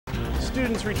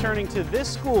students returning to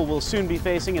this school will soon be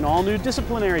facing an all-new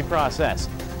disciplinary process.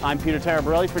 I'm Peter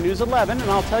Taraborelli for News 11, and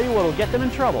I'll tell you what will get them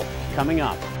in trouble coming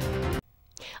up.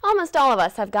 Almost all of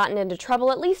us have gotten into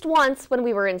trouble at least once when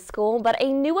we were in school, but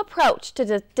a new approach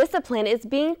to discipline is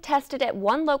being tested at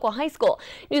one local high school.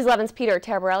 News 11's Peter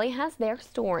Taraborelli has their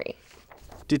story.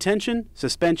 Detention,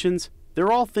 suspensions,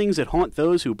 they're all things that haunt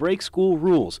those who break school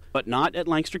rules, but not at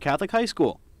Lancaster Catholic High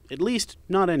School. At least,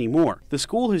 not anymore. The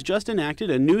school has just enacted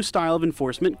a new style of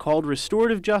enforcement called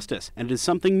restorative justice, and it is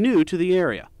something new to the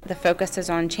area. The focus is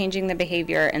on changing the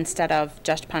behavior instead of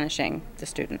just punishing the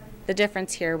student. The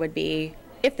difference here would be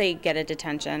if they get a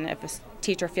detention, if a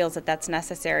teacher feels that that's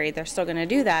necessary, they're still going to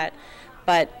do that.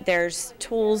 But there's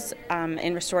tools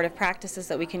in restorative practices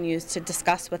that we can use to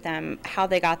discuss with them how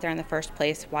they got there in the first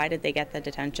place, why did they get the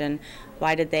detention,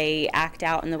 why did they act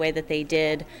out in the way that they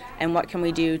did, and what can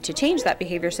we do to change that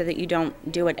behavior so that you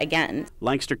don't do it again.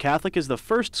 Lancaster Catholic is the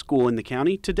first school in the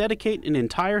county to dedicate an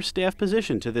entire staff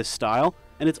position to this style,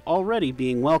 and it's already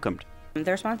being welcomed. The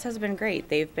response has been great.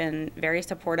 They've been very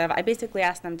supportive. I basically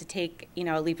asked them to take,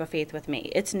 a leap of faith with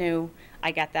me. It's new.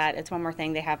 I get that. It's one more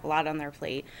thing. They have a lot on their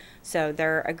plate. So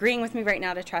they're agreeing with me right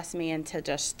now to trust me and to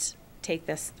just take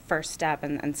this first step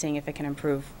and seeing if it can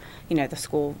improve, the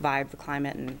school vibe, the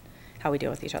climate, and how we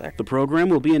deal with each other. The program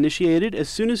will be initiated as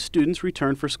soon as students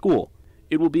return for school.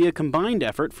 It will be a combined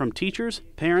effort from teachers,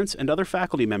 parents, and other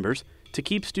faculty members to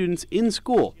keep students in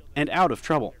school and out of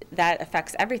trouble. That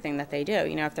affects everything that they do.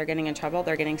 If they're getting in trouble,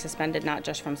 they're getting suspended not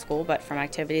just from school, but from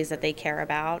activities that they care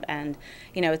about. And,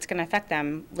 it's going to affect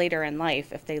them later in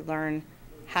life if they learn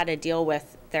how to deal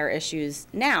with their issues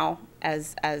now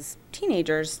as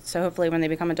teenagers. So hopefully when they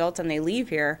become adults and they leave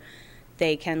here,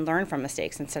 they can learn from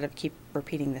mistakes instead of keep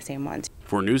repeating the same ones.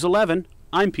 For News 11,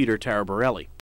 I'm Peter Taraborelli.